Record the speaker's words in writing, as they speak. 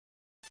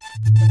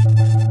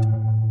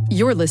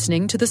You're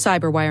listening to the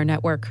Cyberwire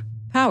Network,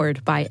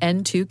 powered by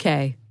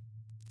N2K.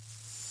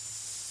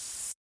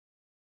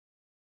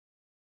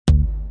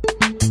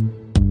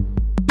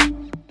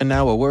 And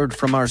now a word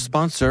from our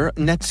sponsor,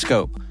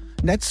 Netskope.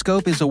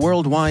 Netskope is a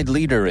worldwide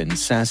leader in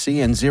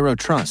SASE and Zero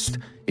Trust.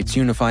 Its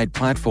unified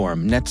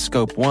platform,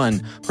 Netskope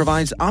One,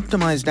 provides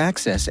optimized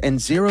access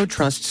and Zero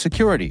Trust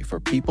security for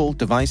people,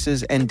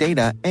 devices, and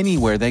data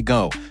anywhere they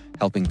go,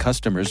 helping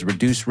customers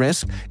reduce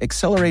risk,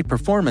 accelerate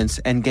performance,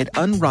 and get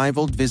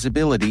unrivaled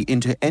visibility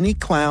into any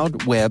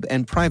cloud, web,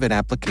 and private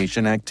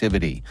application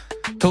activity.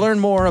 To learn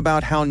more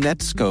about how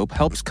Netskope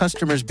helps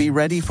customers be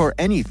ready for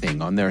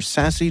anything on their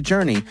SASE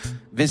journey,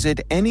 visit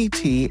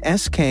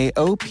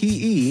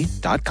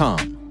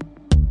netskope.com.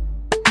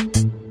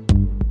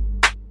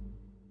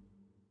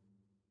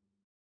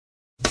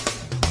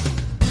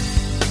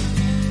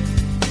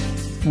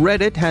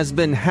 Reddit has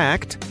been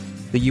hacked.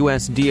 The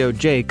U.S.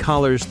 DOJ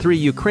collars 3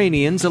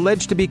 Ukrainians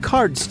alleged to be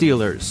card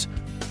stealers.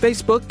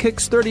 Facebook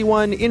kicks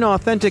 31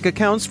 inauthentic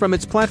accounts from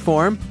its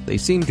platform. They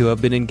seem to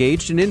have been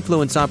engaged in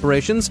influence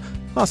operations,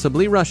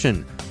 possibly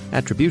Russian.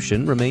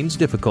 Attribution remains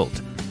difficult.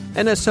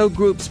 NSO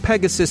Group's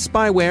Pegasus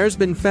spyware has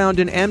been found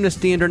in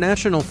Amnesty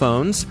International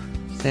phones.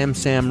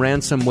 Samsam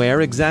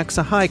ransomware exacts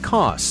a high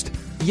cost.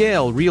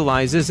 Yale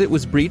realizes it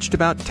was breached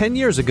about 10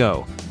 years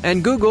ago.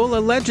 And Google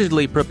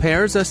allegedly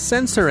prepares a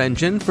censor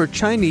engine for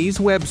Chinese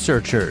web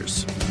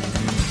searchers.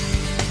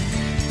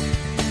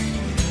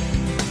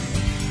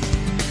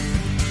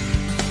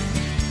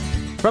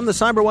 From the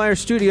Cyberwire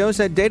studios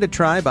at Data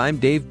Tribe, I'm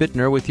Dave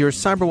Bittner with your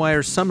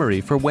Cyberwire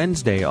summary for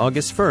Wednesday,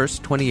 August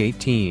 1st,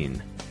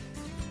 2018.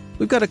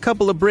 We've got a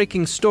couple of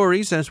breaking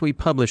stories as we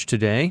publish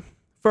today.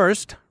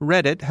 First,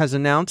 Reddit has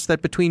announced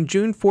that between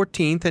June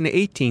 14th and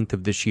 18th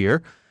of this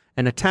year,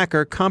 an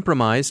attacker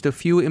compromised a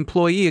few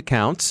employee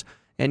accounts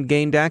and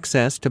gained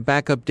access to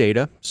backup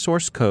data,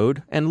 source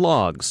code, and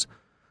logs.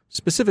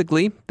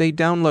 Specifically, they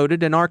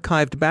downloaded an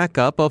archived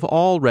backup of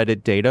all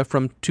Reddit data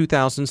from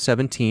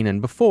 2017 and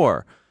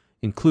before,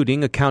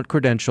 including account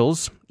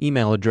credentials,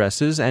 email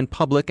addresses, and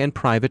public and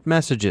private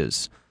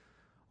messages.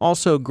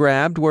 Also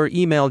grabbed were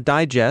email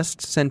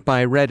digests sent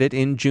by Reddit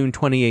in June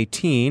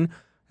 2018,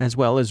 as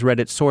well as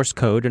Reddit source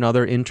code and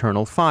other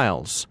internal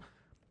files.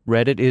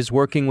 Reddit is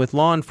working with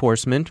law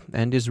enforcement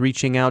and is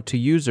reaching out to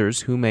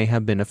users who may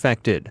have been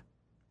affected.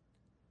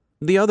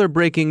 The other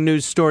breaking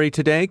news story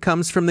today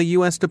comes from the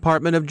U.S.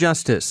 Department of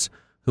Justice,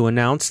 who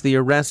announced the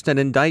arrest and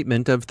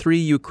indictment of 3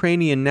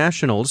 Ukrainian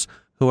nationals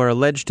who are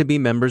alleged to be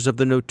members of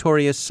the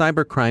notorious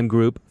cybercrime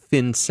group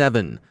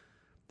Fin7.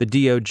 The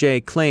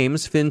DOJ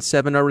claims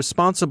Fin7 are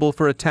responsible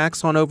for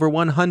attacks on over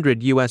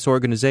 100 U.S.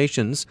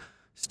 organizations,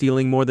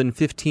 stealing more than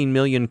 15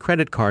 million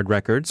credit card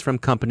records from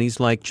companies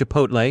like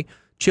Chipotle,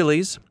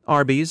 Chili's,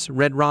 Arby's,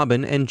 Red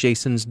Robin, and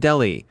Jason's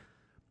Deli.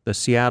 The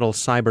Seattle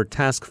Cyber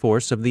Task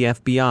Force of the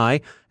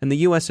FBI and the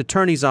U.S.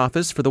 Attorney's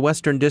Office for the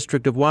Western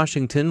District of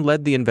Washington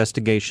led the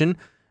investigation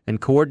and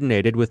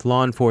coordinated with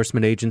law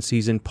enforcement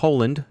agencies in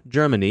Poland,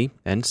 Germany,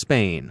 and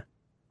Spain.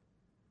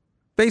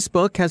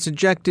 Facebook has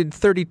ejected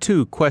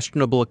 32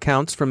 questionable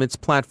accounts from its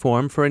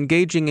platform for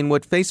engaging in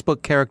what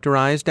Facebook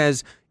characterized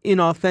as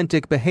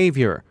inauthentic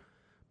behavior.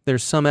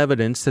 There's some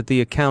evidence that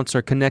the accounts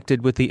are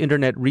connected with the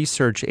Internet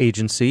Research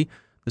Agency,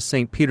 the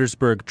St.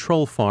 Petersburg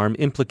troll farm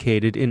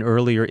implicated in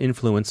earlier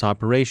influence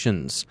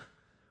operations.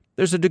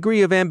 There's a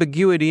degree of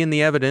ambiguity in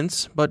the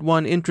evidence, but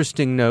one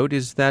interesting note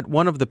is that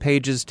one of the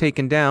pages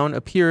taken down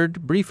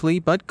appeared, briefly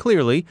but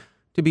clearly,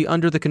 to be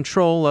under the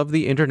control of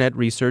the Internet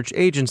Research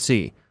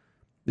Agency.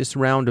 This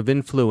round of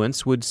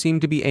influence would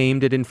seem to be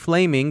aimed at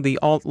inflaming the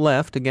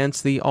alt-left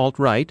against the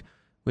alt-right,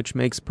 which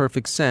makes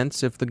perfect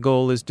sense if the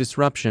goal is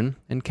disruption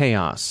and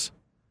chaos.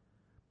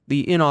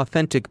 The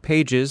inauthentic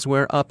pages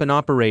were up and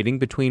operating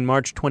between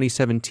March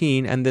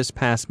 2017 and this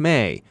past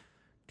May,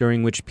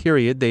 during which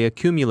period they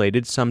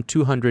accumulated some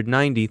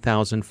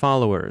 290,000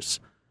 followers.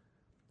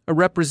 A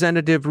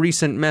representative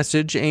recent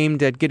message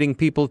aimed at getting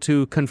people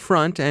to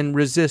confront and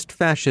resist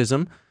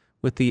fascism,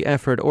 with the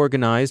effort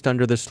organized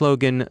under the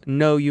slogan,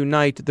 "No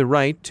Unite the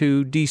Right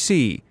to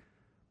DC."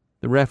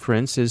 The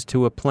reference is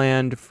to a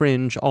planned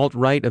fringe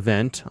alt-right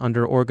event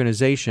under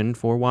Organization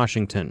for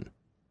Washington.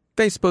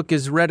 Facebook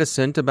is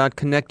reticent about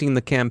connecting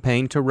the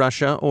campaign to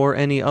Russia or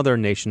any other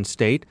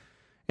nation-state,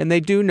 and they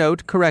do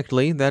note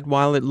correctly that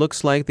while it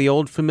looks like the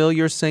old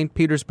familiar St.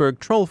 Petersburg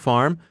troll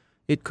farm,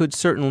 it could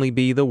certainly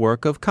be the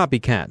work of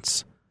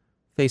copycats.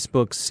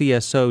 Facebook's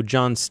CSO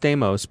John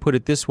Stamos put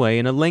it this way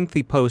in a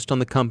lengthy post on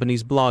the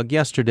company's blog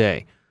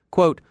yesterday.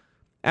 Quote,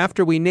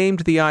 "After we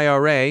named the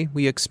IRA,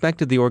 we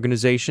expected the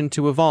organization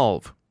to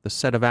evolve. The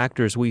set of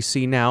actors we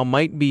see now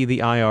might be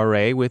the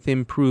IRA with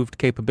improved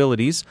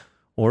capabilities,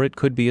 or it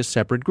could be a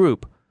separate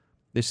group.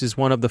 This is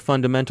one of the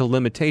fundamental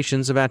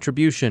limitations of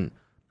attribution.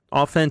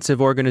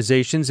 Offensive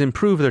organizations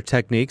improve their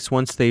techniques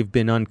once they've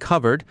been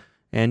uncovered,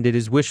 and it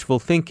is wishful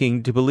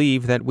thinking to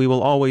believe that we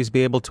will always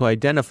be able to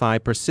identify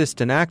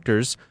persistent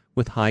actors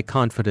with high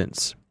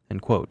confidence."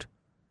 End quote.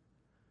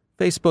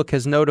 Facebook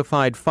has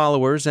notified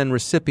followers and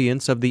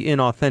recipients of the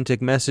inauthentic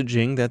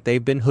messaging that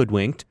they've been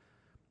hoodwinked.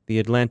 The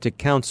Atlantic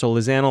Council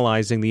is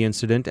analyzing the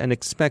incident and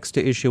expects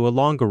to issue a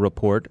longer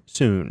report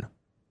soon.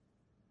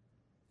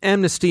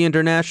 Amnesty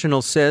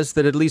International says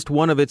that at least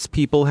one of its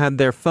people had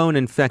their phone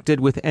infected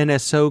with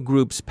NSO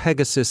Group's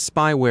Pegasus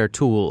spyware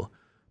tool.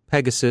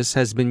 Pegasus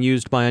has been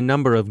used by a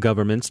number of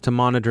governments to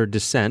monitor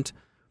dissent.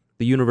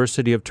 The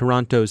University of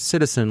Toronto's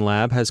Citizen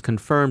Lab has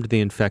confirmed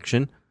the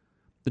infection.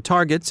 The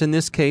targets in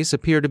this case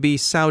appear to be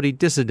Saudi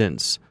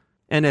dissidents.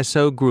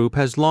 NSO Group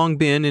has long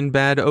been in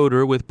bad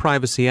odor with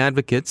privacy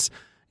advocates,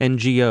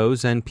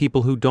 NGOs, and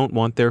people who don't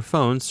want their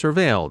phones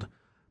surveilled.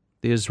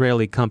 The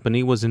Israeli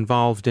company was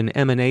involved in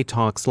M&A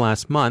talks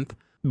last month,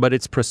 but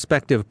its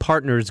prospective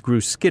partners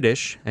grew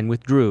skittish and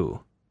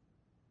withdrew.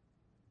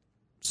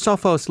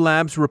 Sophos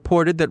Labs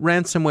reported that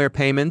ransomware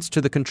payments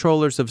to the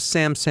controllers of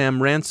SamSam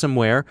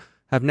ransomware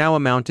have now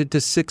amounted to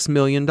 $6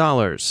 million.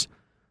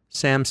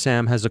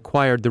 SamSam has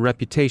acquired the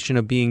reputation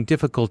of being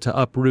difficult to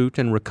uproot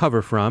and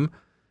recover from.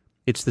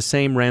 It's the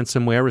same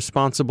ransomware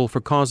responsible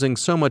for causing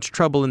so much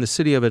trouble in the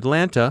city of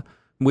Atlanta,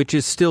 which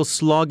is still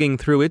slogging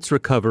through its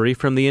recovery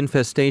from the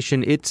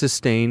infestation it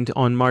sustained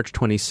on March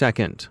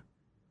 22nd.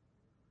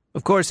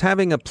 Of course,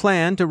 having a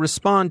plan to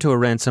respond to a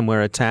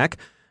ransomware attack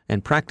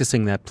and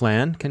practicing that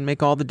plan can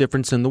make all the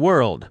difference in the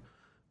world.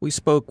 We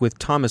spoke with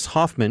Thomas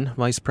Hoffman,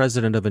 Vice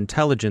President of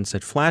Intelligence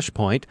at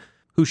Flashpoint,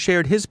 who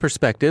shared his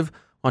perspective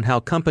on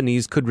how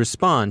companies could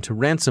respond to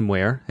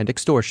ransomware and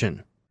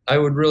extortion. I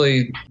would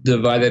really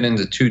divide that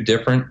into two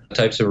different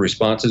types of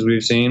responses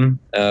we've seen.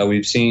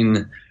 We've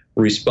seen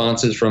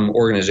responses from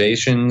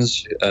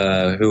organizations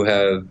who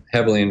have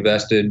heavily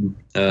invested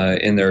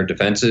in their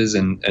defenses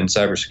and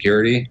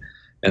cybersecurity,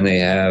 and they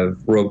have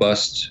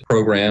robust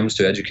programs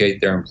to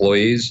educate their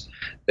employees.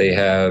 They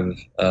have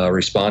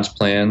response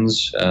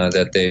plans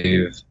that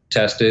they've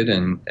tested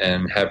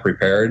and have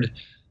prepared.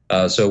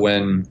 So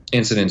when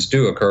incidents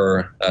do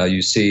occur,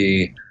 you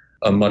see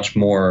a much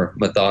more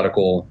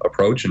methodical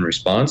approach and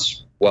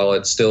response. While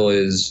it still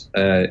is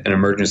an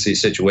emergency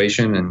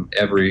situation and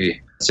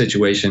every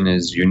situation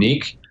is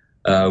unique,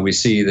 we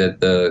see that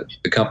the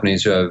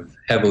companies who have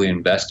heavily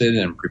invested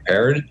and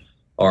prepared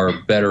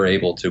are better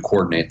able to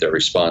coordinate their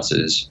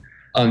responses.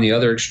 On the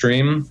other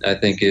extreme, I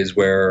think, is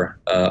where,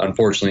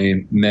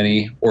 unfortunately,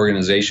 many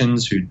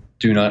organizations who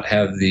do not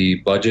have the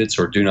budgets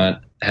or do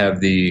not have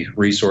the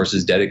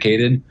resources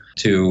dedicated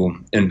to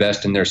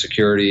invest in their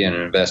security and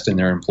invest in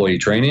their employee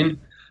training,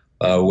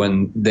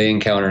 when they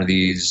encounter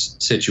these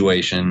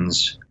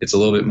situations, it's a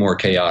little bit more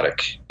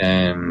chaotic,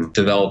 and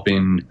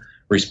developing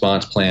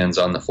response plans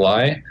on the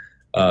fly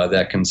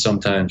that can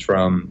sometimes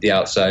from the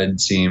outside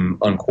seem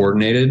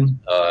uncoordinated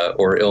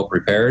or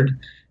ill-prepared.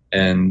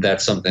 And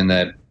that's something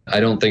that I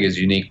don't think is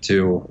unique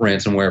to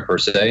ransomware per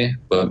se,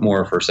 but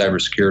more for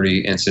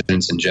cybersecurity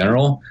incidents in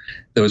general.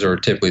 Those are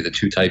typically the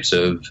two types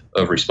of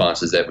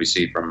responses that we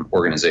see from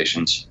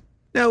organizations.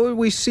 Now,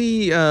 we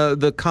see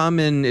the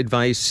common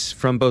advice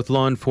from both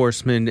law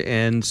enforcement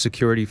and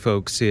security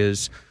folks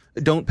is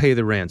don't pay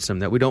the ransom,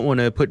 that we don't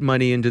want to put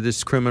money into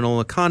this criminal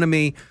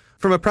economy.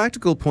 From a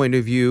practical point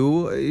of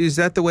view, is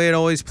that the way it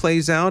always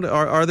plays out?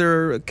 Are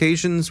there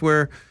occasions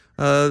where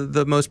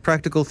the most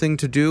practical thing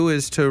to do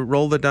is to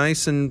roll the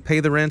dice and pay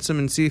the ransom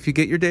and see if you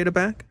get your data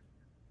back?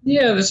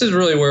 Yeah, this is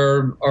really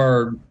where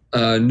our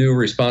new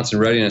response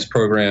and readiness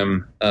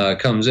program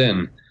comes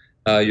in.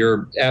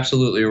 You're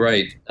absolutely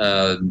right.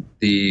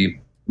 The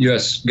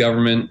U.S.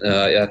 government,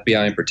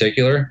 FBI in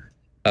particular,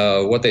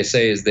 what they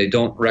say is they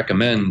don't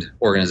recommend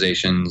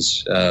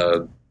organizations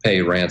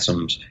pay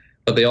ransoms,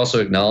 but they also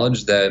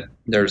acknowledge that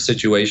there are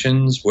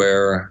situations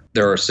where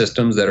there are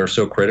systems that are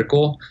so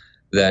critical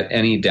that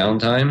any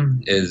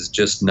downtime is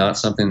just not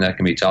something that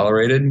can be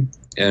tolerated.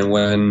 And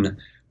when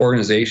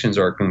organizations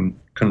are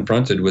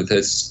confronted with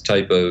this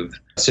type of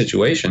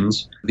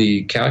situations,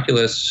 the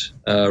calculus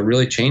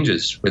really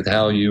changes with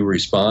how you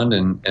respond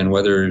and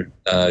whether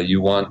you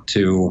want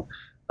to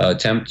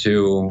attempt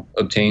to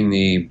obtain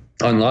the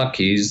unlock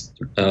keys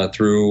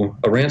through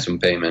a ransom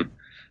payment.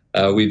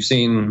 We've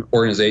seen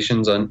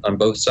organizations on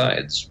both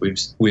sides.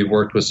 We've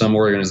worked with some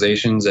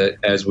organizations that,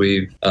 as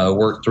we've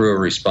worked through a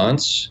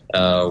response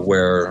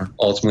where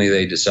ultimately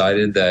they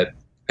decided that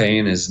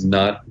paying is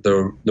not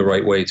the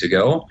right way to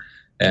go,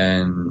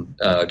 and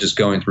just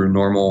going through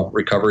normal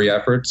recovery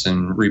efforts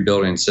and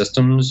rebuilding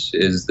systems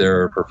is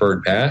their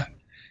preferred path.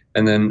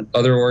 And then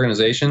other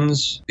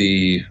organizations,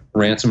 the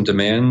ransom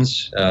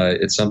demands,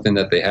 it's something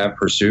that they have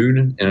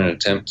pursued in an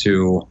attempt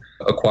to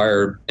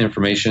acquire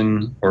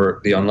information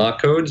or the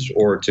unlock codes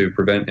or to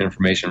prevent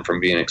information from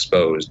being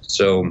exposed.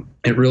 So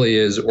it really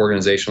is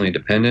organizationally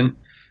dependent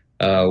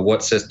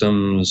what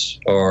systems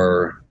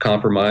are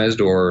compromised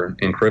or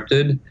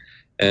encrypted,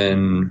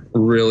 and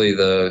really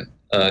the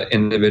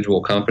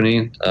individual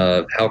company,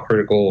 how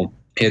critical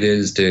it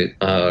is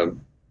to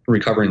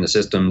recovering the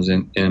systems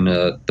in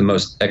the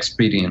most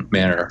expedient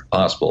manner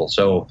possible.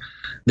 So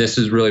this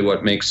is really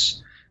what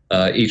makes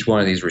each one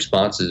of these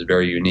responses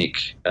very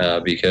unique,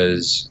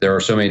 because there are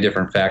so many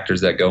different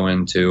factors that go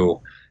into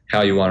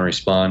how you want to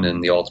respond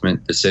and the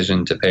ultimate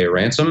decision to pay a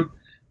ransom.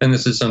 And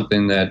this is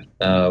something that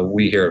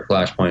we here at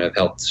Flashpoint have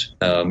helped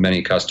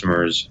many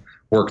customers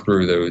work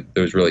through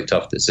those really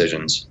tough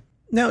decisions.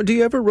 Now, do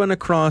you ever run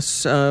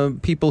across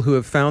people who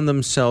have found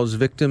themselves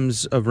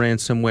victims of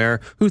ransomware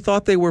who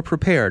thought they were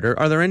prepared? Or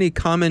are there any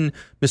common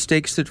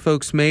mistakes that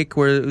folks make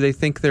where they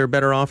think they're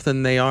better off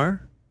than they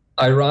are?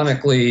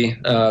 Ironically,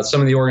 some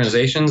of the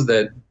organizations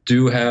that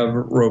do have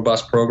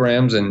robust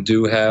programs and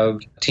do have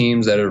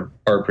teams that are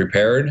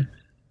prepared,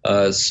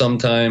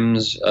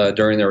 sometimes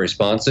during their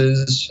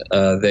responses,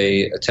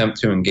 they attempt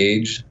to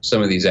engage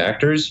some of these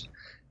actors.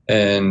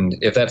 And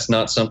if that's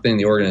not something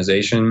the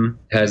organization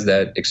has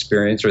that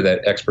experience or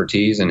that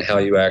expertise in how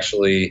you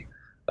actually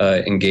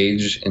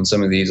engage in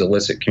some of these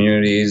illicit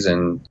communities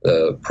and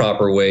the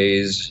proper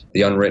ways,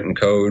 the unwritten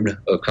code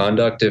of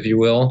conduct, if you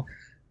will,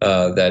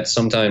 that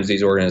sometimes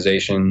these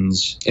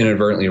organizations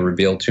inadvertently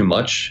reveal too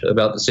much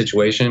about the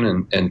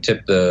situation and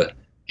tip the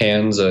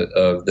hands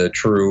of the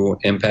true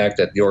impact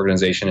that the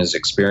organization is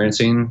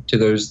experiencing to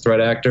those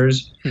threat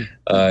actors.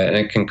 And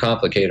it can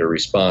complicate a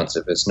response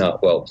if it's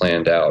not well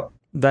planned out.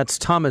 That's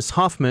Thomas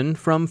Hoffman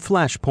from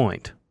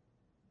Flashpoint.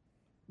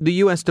 The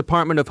U.S.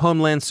 Department of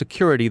Homeland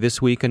Security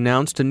this week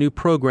announced a new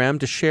program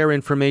to share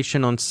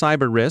information on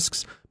cyber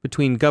risks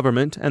between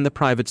government and the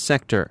private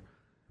sector.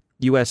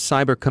 U.S.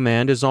 Cyber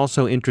Command is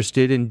also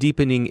interested in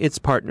deepening its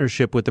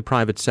partnership with the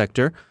private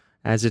sector,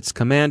 as its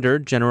commander,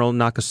 General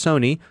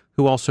Nakasone,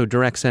 who also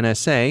directs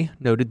NSA,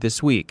 noted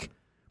this week.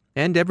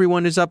 And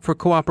everyone is up for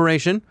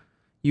cooperation.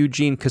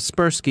 Eugene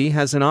Kaspersky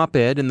has an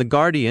op-ed in The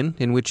Guardian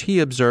in which he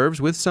observes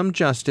with some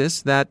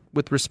justice that,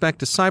 with respect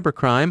to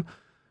cybercrime,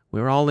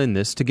 we're all in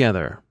this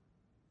together.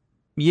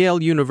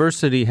 Yale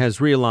University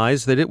has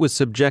realized that it was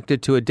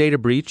subjected to a data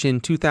breach in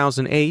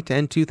 2008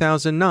 and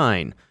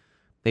 2009.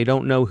 They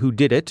don't know who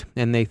did it,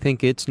 and they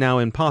think it's now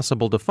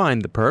impossible to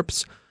find the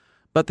perps.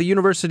 But the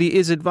university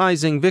is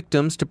advising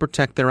victims to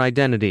protect their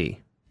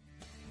identity.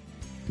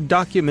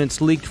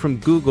 Documents leaked from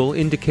Google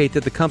indicate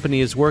that the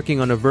company is working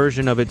on a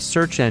version of its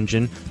search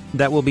engine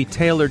that will be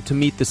tailored to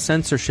meet the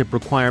censorship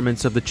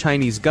requirements of the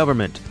Chinese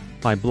government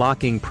by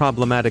blocking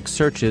problematic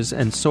searches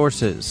and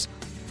sources.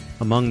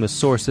 Among the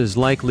sources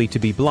likely to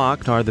be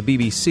blocked are the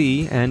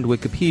BBC and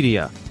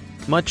Wikipedia.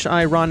 Much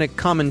ironic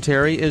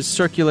commentary is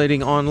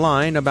circulating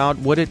online about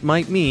what it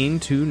might mean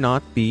to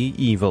not be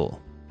evil.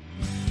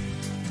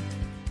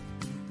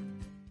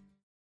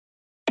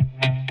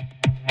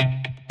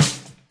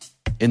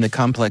 In the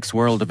complex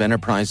world of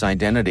enterprise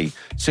identity,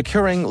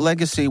 securing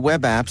legacy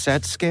web apps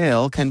at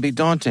scale can be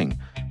daunting.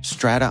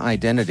 Strata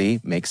Identity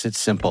makes it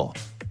simple.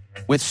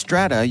 With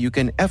Strata, you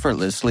can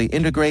effortlessly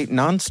integrate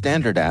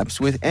non-standard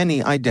apps with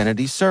any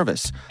identity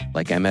service,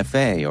 like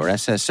MFA or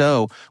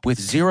SSO,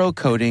 with zero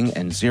coding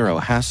and zero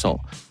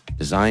hassle.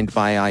 Designed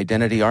by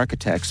identity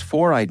architects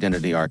for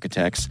identity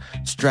architects,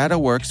 Strata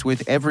works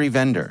with every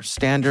vendor,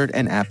 standard,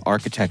 and app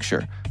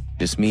architecture.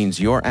 This means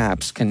your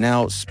apps can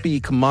now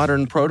speak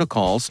modern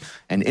protocols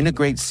and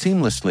integrate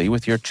seamlessly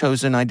with your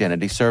chosen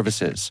identity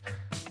services.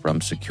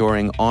 From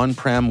securing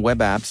on-prem web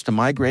apps to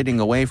migrating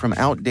away from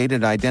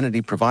outdated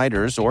identity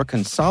providers or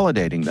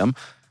consolidating them,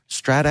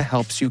 Strata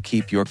helps you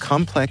keep your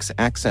complex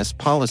access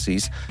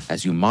policies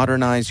as you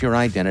modernize your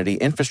identity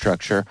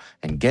infrastructure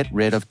and get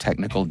rid of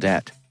technical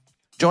debt.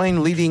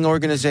 Join leading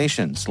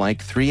organizations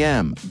like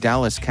 3M,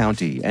 Dallas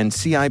County, and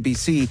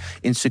CIBC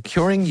in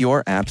securing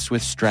your apps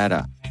with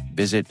Strata.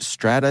 Visit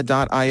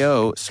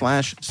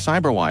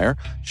strata.io/cyberwire,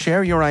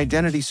 share your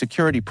identity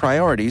security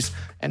priorities,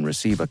 and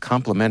receive a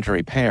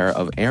complimentary pair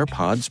of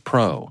AirPods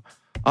Pro.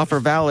 Offer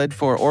valid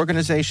for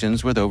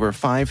organizations with over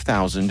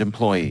 5,000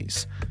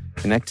 employees.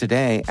 Connect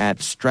today at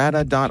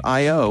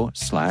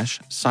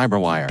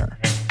strata.io/cyberwire.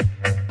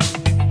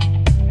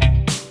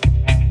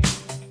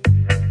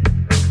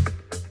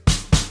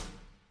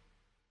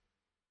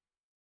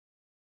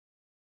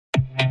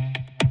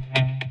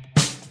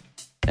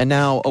 And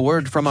now, a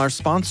word from our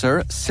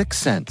sponsor,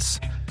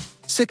 6sense.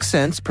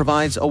 6sense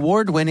provides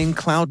award-winning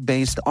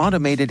cloud-based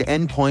automated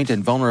endpoint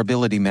and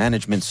vulnerability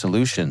management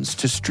solutions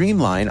to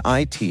streamline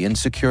IT and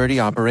security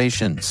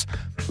operations.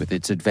 With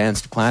its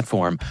advanced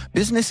platform,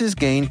 businesses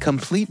gain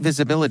complete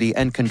visibility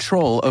and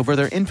control over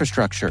their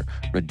infrastructure,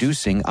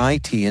 reducing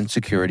IT and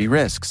security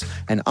risks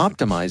and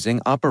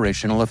optimizing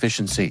operational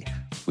efficiency.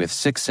 With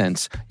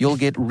 6sense, you'll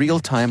get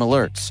real-time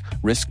alerts,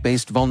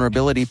 risk-based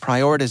vulnerability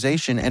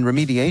prioritization and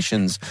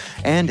remediations,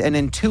 and an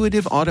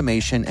intuitive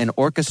automation and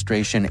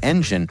orchestration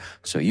engine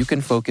so you can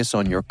focus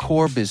on your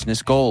core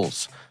business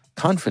goals.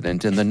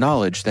 Confident in the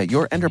knowledge that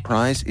your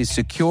enterprise is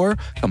secure,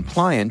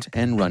 compliant,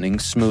 and running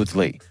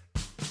smoothly.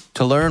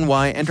 To learn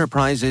why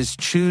enterprises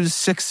choose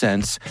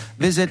 6sense,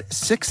 visit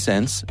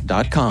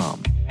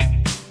 6sense.com.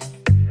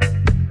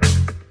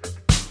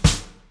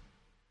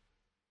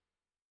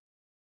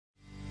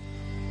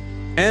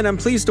 And I'm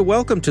pleased to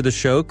welcome to the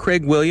show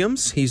Craig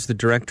Williams. He's the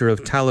director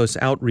of Talos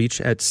Outreach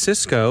at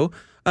Cisco.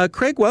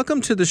 Craig,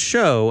 welcome to the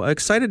show.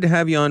 Excited to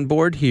have you on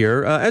board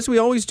here. As we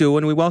always do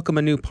when we welcome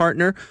a new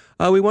partner,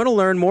 we want to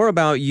learn more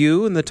about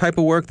you and the type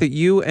of work that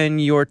you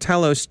and your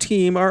Talos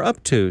team are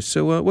up to.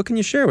 So what can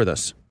you share with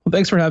us? Well,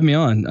 thanks for having me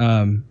on.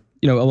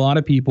 A lot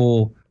of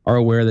people are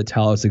aware that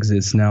Talos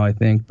exists now, I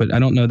think, but I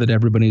don't know that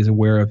everybody is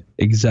aware of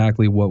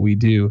exactly what we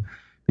do,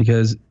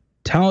 because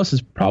Talos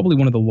is probably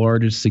one of the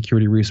largest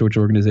security research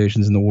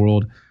organizations in the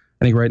world.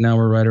 I think right now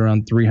we're right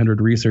around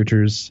 300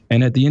 researchers.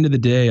 And at the end of the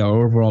day,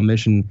 our overall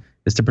mission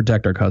is to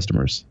protect our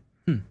customers.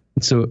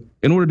 So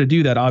in order to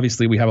do that,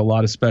 obviously, we have a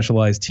lot of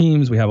specialized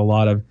teams. We have a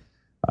lot of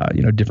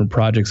different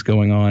projects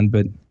going on.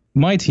 But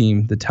my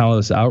team, the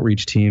Talos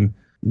Outreach team,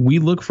 we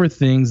look for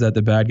things that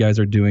the bad guys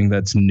are doing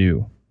that's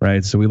new,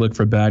 right? So we look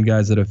for bad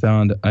guys that have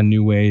found a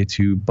new way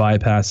to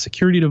bypass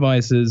security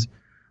devices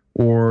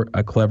or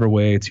a clever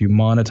way to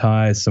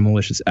monetize some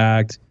malicious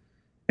act.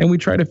 And we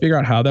try to figure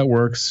out how that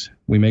works.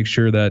 We make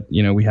sure that,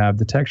 we have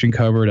detection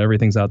covered,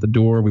 everything's out the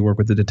door. We work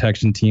with the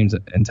detection teams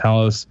and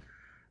Talos.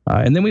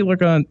 And then we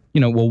look on,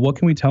 what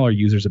can we tell our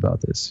users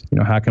about this?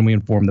 How can we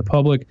inform the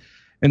public?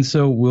 And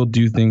so we'll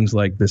do things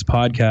like this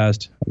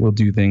podcast. We'll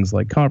do things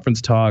like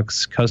conference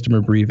talks,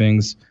 customer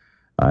briefings.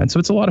 And so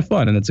it's a lot of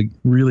fun. And it's a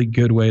really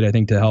good way, I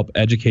think, to help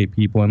educate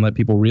people and let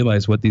people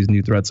realize what these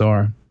new threats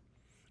are.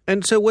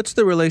 And so what's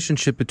the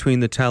relationship between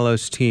the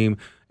Talos team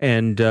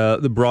and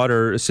the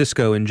broader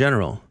Cisco in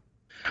general?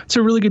 It's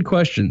a really good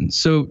question.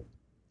 So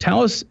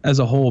Talos as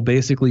a whole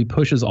basically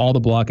pushes all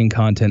the blocking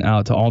content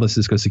out to all the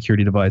Cisco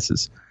security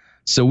devices.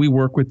 So we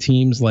work with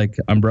teams like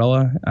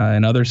Umbrella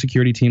and other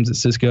security teams at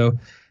Cisco,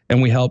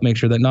 and we help make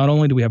sure that not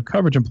only do we have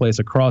coverage in place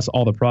across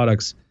all the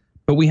products,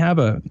 but we have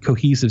a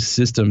cohesive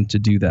system to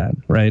do that,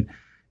 right?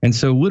 And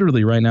so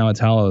literally right now at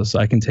Talos,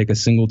 I can take a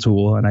single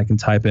tool and I can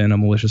type in a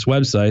malicious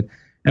website,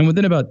 and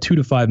within about 2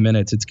 to 5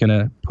 minutes, it's going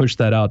to push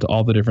that out to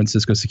all the different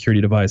Cisco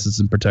security devices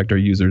and protect our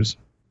users.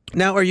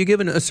 Now, are you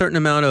given a certain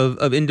amount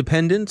of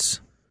independence?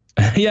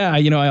 Yeah,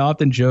 I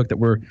often joke that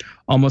we're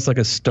almost like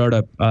a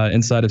startup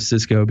inside of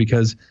Cisco,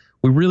 because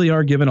we really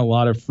are given a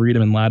lot of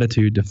freedom and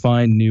latitude to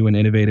find new and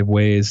innovative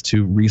ways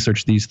to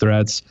research these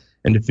threats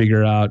and to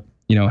figure out,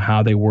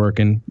 how they work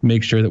and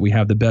make sure that we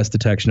have the best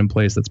detection in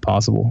place that's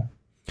possible.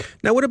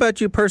 Now, what about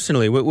you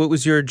personally? What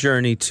was your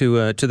journey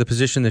to the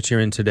position that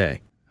you're in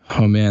today?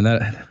 Oh, man,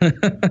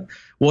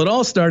 well, it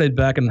all started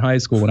back in high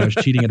school when I was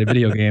cheating at a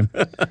video game.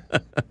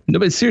 No,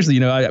 but seriously,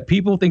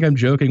 people think I'm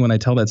joking when I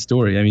tell that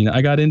story. I mean,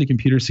 I got into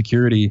computer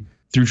security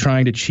through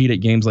trying to cheat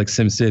at games like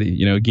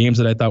SimCity, games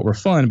that I thought were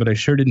fun, but I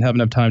sure didn't have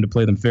enough time to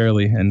play them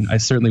fairly. And I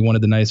certainly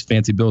wanted the nice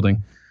fancy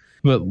building.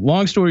 But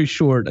long story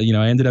short,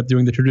 I ended up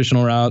doing the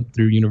traditional route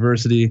through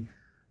university.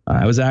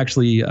 I was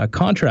actually a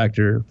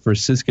contractor for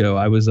Cisco.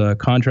 I was a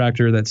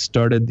contractor that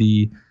started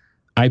the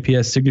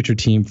IPS signature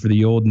team for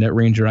the old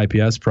NetRanger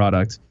IPS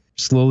product.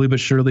 Slowly but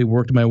surely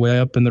worked my way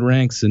up in the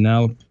ranks, and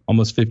now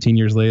almost 15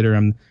 years later,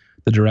 I'm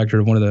the director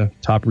of one of the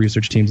top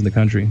research teams in the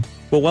country.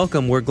 Well,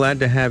 welcome. We're glad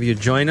to have you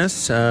join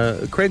us.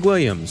 Craig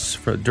Williams,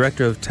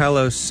 Director of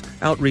Talos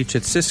Outreach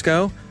at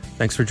Cisco.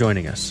 Thanks for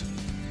joining us.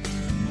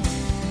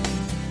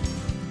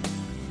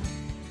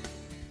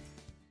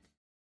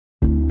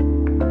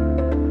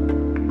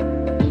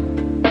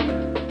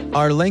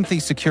 Are lengthy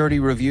security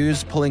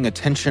reviews pulling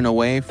attention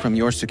away from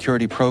your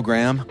security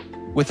program?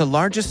 With the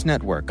largest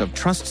network of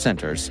trust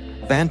centers,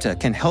 Vanta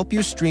can help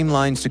you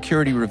streamline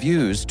security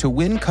reviews to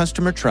win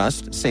customer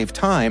trust, save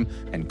time,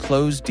 and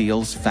close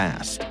deals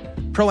fast.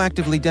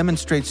 Proactively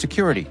demonstrate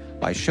security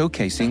by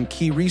showcasing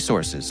key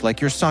resources like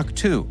your SOC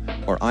 2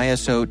 or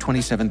ISO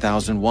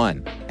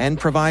 27001, and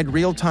provide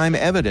real-time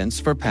evidence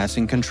for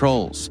passing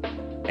controls.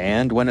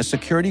 And when a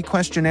security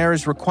questionnaire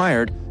is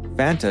required,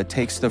 Vanta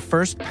takes the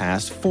first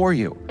pass for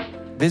you.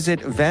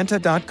 Visit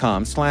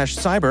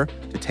vanta.com/cyber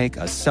to take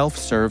a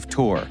self-serve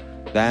tour.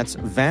 That's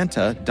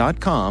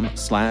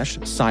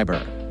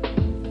vanta.com/cyber.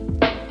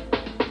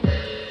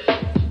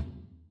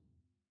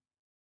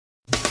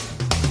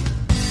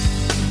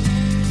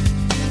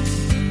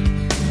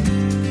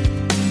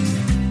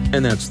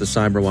 And that's the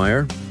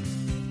Cyberwire.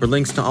 For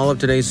links to all of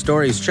today's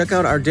stories, check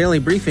out our daily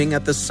briefing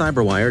at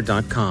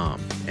thecyberwire.com.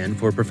 And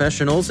for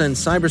professionals and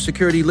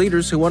cybersecurity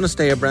leaders who want to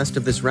stay abreast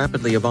of this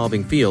rapidly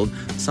evolving field,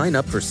 sign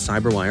up for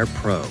Cyberwire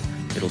Pro.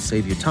 It'll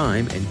save you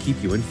time and keep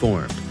you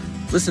informed.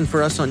 Listen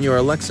for us on your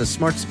Alexa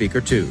smart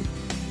speaker, too.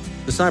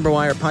 The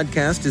Cyberwire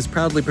podcast is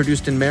proudly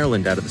produced in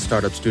Maryland out of the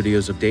startup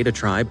studios of Data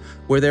Tribe,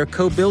 where they're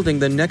co-building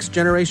the next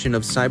generation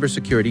of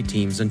cybersecurity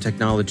teams and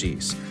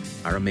technologies.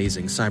 Our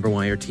amazing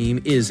Cyberwire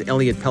team is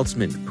Elliot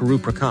Peltzman, Puru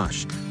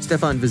Prakash,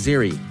 Stefan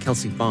Vaziri,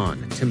 Kelsey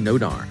Bond, Tim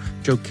Nodar,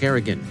 Joe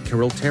Kerrigan,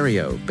 Carol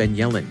Terrio, Ben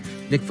Yellen,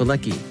 Nick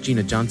Valecki,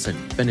 Gina Johnson,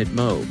 Bennett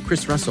Moe,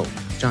 Chris Russell,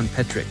 John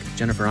Petrick,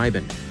 Jennifer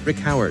Iben, Rick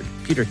Howard,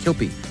 Peter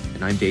Kilpie,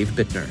 and I'm Dave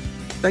Bittner.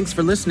 Thanks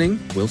for listening.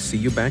 We'll see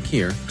you back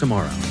here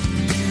tomorrow.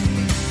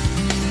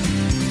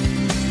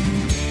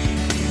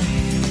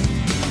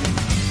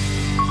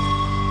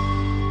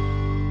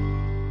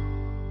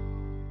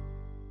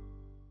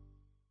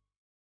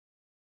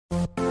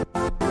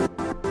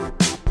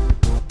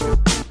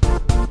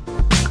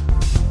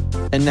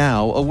 And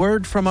now, a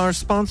word from our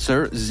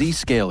sponsor,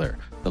 Zscaler,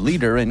 the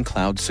leader in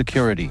cloud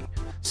security.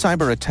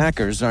 Cyber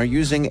attackers are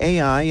using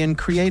AI in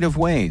creative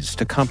ways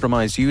to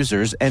compromise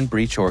users and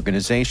breach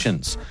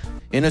organizations.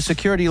 In a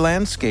security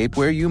landscape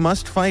where you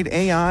must fight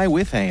AI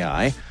with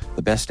AI,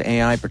 the best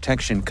AI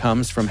protection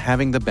comes from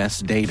having the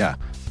best data.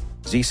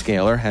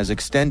 Zscaler has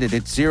extended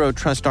its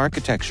zero-trust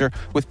architecture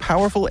with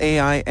powerful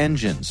AI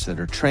engines that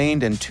are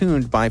trained and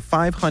tuned by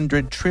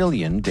 500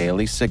 trillion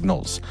daily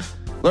signals.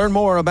 Learn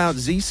more about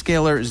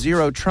Zscaler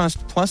Zero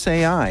Trust Plus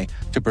AI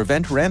to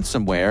prevent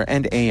ransomware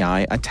and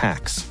AI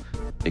attacks.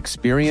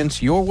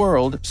 Experience your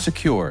world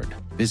secured.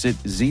 Visit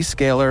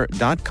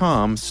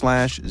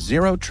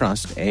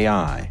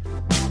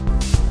zscaler.com/zerotrustai.